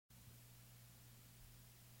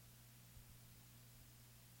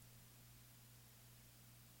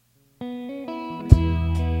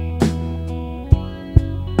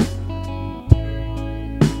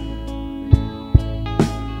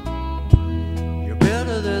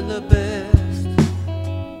than the best.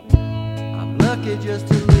 I'm lucky just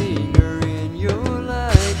to linger in your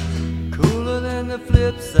light, cooler than the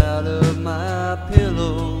flip side of my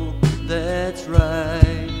pillow. That's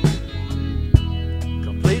right.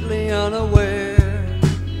 Completely unaware,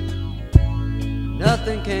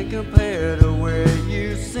 nothing can compare to where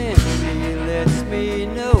you sent me. Lets me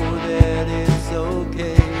know that it's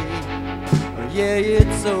okay. Yeah,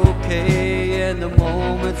 it's okay. And the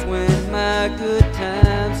moments when my good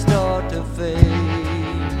times start to fade,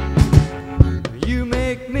 you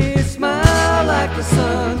make me smile like the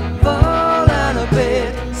sun, fall out of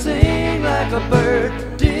bed, sing like a bird,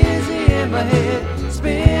 dizzy in my head,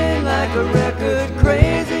 spin like a record,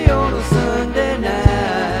 crazy on a Sunday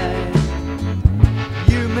night.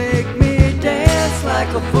 You make me dance like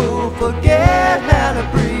a fool, forget how to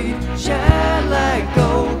breathe, shine like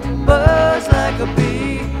gold, buzz like a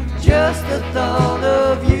bee. Just the thought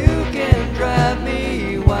of you can drive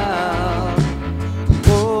me wild.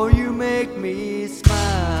 Oh, you make me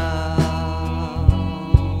smile.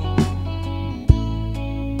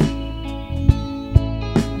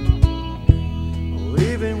 Oh,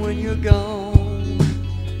 even when you're gone,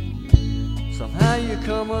 somehow you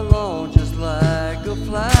come along just like a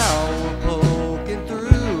flower poking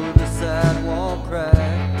through the sidewalk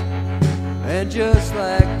crack. And just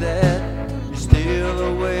like that, you steal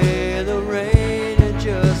away the rain. And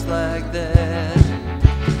just like that,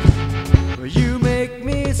 you make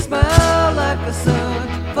me smile like the sun,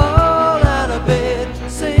 fall out of bed,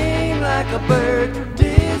 sing like a bird,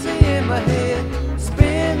 dizzy in my head,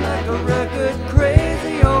 spin like a record,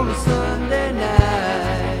 crazy on a Sunday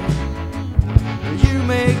night. You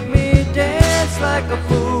make me dance like a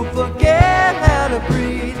fool, forget how to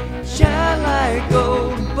breathe, shine like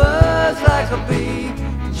gold, buzz like a bee.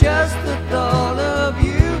 Just the thought of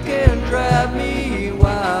you can drive me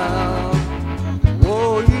wild.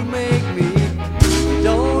 Oh, you make me,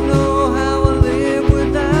 don't know how I live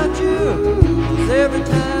without you. 'Cause every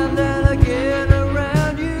time that I get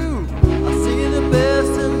around you, I see the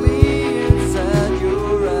best of me inside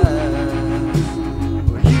your eyes.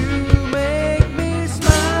 You make me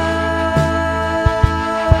smile.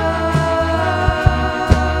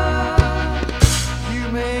 You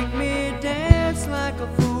make me dance like a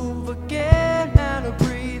fool, forget how to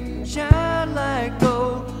breathe, shine like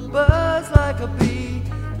gold, buzz like a bee.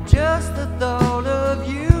 Just the thought of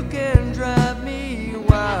you can drive me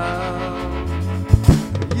wild.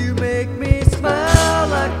 You make me smile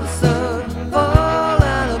like the sun, fall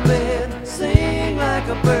out of bed, sing like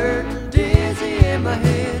a bird, dizzy in my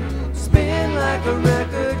head, spin like a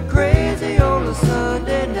record, crazy on a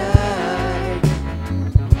Sunday night.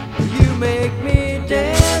 You make me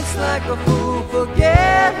dance like a fool,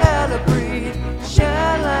 forget how to breathe,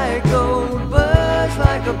 shine like gold, buzz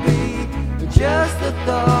like a bee. Just the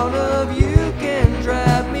thought of you can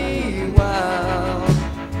drive me wild.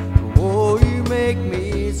 Oh, you make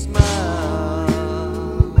me smile.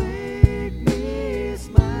 Make me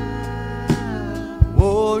smile.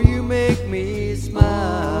 Oh, you make me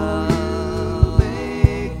smile.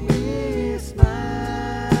 Make me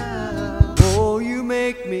smile. Oh, you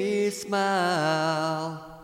make me smile.